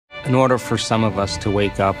In order for some of us to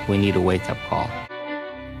wake up, we need a wake-up call.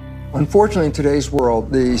 Unfortunately, in today's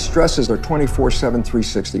world, the stresses are 24/7,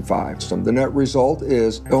 365. So the net result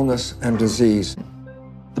is illness and disease.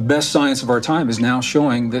 The best science of our time is now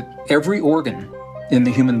showing that every organ in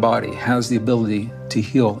the human body has the ability to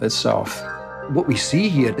heal itself. What we see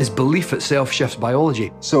here is belief itself shifts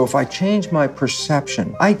biology. So if I change my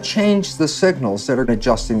perception, I change the signals that are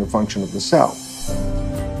adjusting the function of the cell.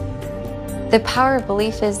 The power of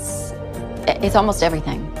belief is, it's almost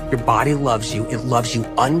everything. Your body loves you. It loves you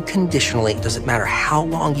unconditionally. It doesn't matter how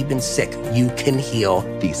long you've been sick, you can heal.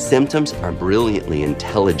 These symptoms are brilliantly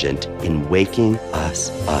intelligent in waking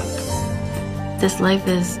us up. This life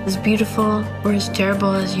is as beautiful or as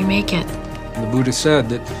terrible as you make it. The Buddha said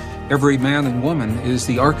that every man and woman is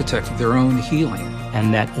the architect of their own healing.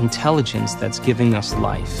 And that intelligence that's giving us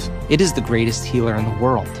life, it is the greatest healer in the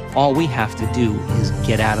world. All we have to do is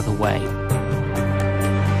get out of the way.